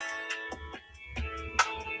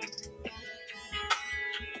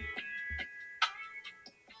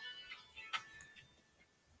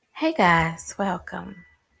Hey guys, welcome.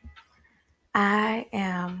 I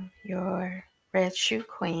am your Red Shoe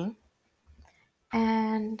Queen,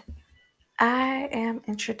 and I am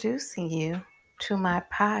introducing you to my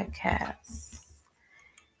podcast.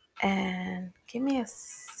 And give me a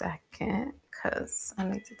second because I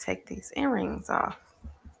need to take these earrings off.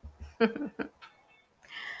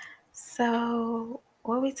 So,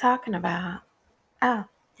 what are we talking about? Oh,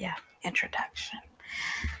 yeah, introduction.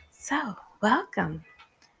 So, welcome.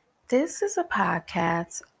 This is a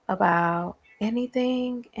podcast about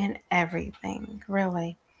anything and everything,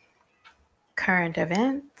 really. Current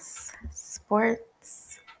events,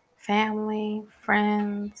 sports, family,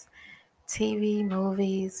 friends, TV,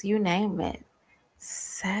 movies, you name it.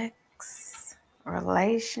 Sex,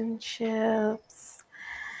 relationships.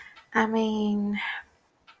 I mean,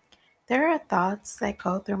 there are thoughts that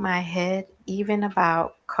go through my head even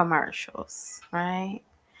about commercials, right?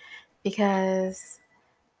 Because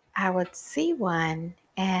I would see one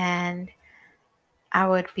and I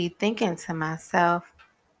would be thinking to myself,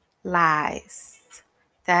 lies.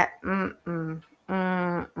 That mm-mm.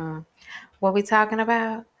 What we talking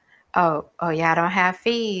about? Oh, y'all don't have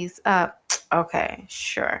fees. Okay,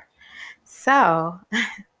 sure. So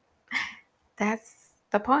that's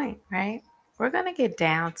the point, right? We're gonna get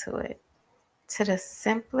down to it, to the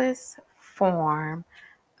simplest form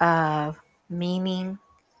of meaning,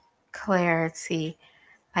 clarity.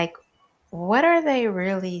 Like, what are they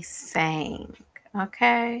really saying?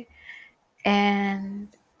 Okay, and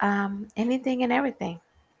anything and everything.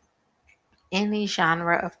 Any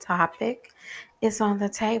genre of topic is on the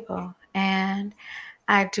table. And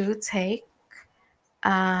I do take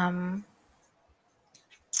um,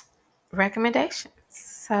 recommendations.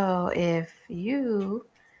 So if you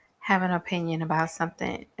have an opinion about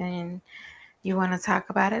something and you want to talk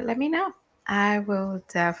about it, let me know. I will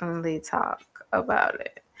definitely talk about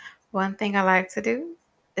it. One thing I like to do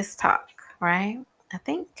is talk, right? I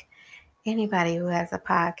think anybody who has a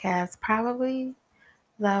podcast probably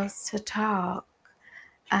loves to talk.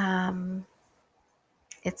 Um,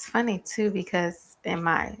 It's funny too because in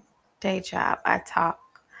my day job, I talk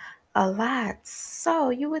a lot.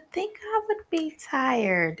 So you would think I would be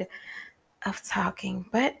tired of talking,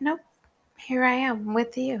 but nope, here I am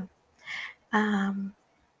with you. Um,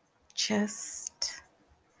 just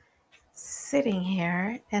sitting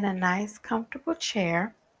here in a nice, comfortable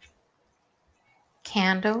chair,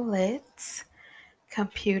 candle lit,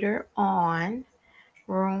 computer on,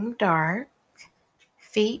 room dark,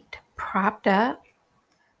 feet propped up,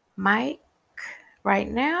 mic right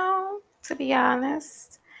now, to be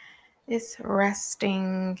honest. It's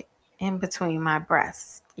resting in between my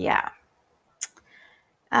breasts. Yeah.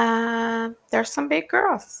 There's some big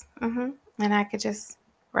girls. And I could just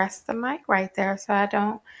rest the mic right there so I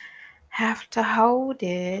don't have to hold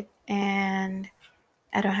it and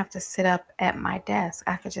I don't have to sit up at my desk.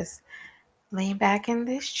 I could just lean back in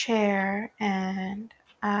this chair and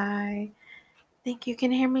I think you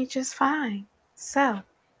can hear me just fine. So,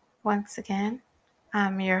 once again,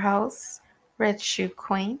 I'm your host, Red Shoe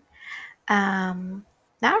Queen. Um,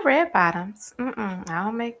 Not red bottoms. I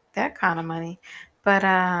don't make that kind of money. But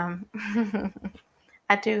I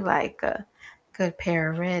do like a good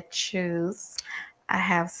pair of red shoes. I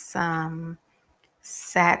have some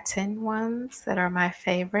satin ones that are my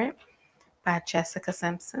favorite by Jessica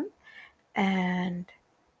Simpson. And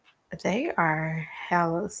they are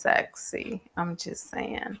hella sexy. I'm just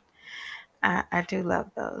saying. I do love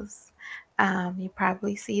those. You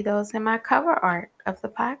probably see those in my cover art of the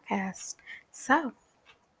podcast. So,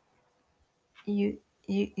 you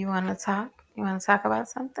want to talk? You want to talk about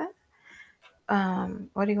something?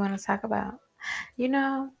 What do you want to talk about? You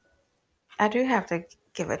know, I do have to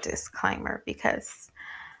give a disclaimer because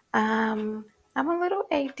I'm a little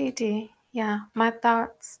ADD. Yeah, my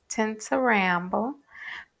thoughts tend to ramble,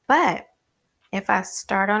 but if I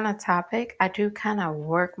start on a topic, I do kind of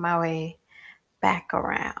work my way back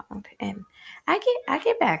around, and I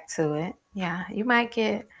get back to it. Yeah, you might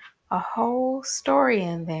get a whole story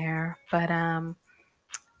in there, but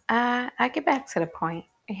I get back to the point.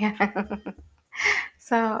 Yeah.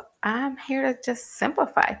 So I'm here to just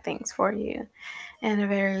simplify things for you in a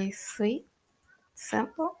very sweet,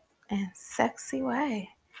 simple, and sexy way.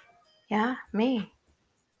 Yeah, me,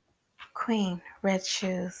 Queen Red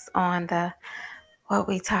Shoes on the What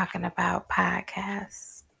We Talking About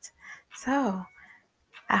podcast. So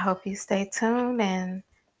I hope you stay tuned and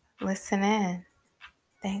listen in.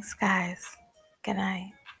 Thanks, guys. Good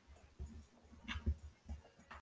night.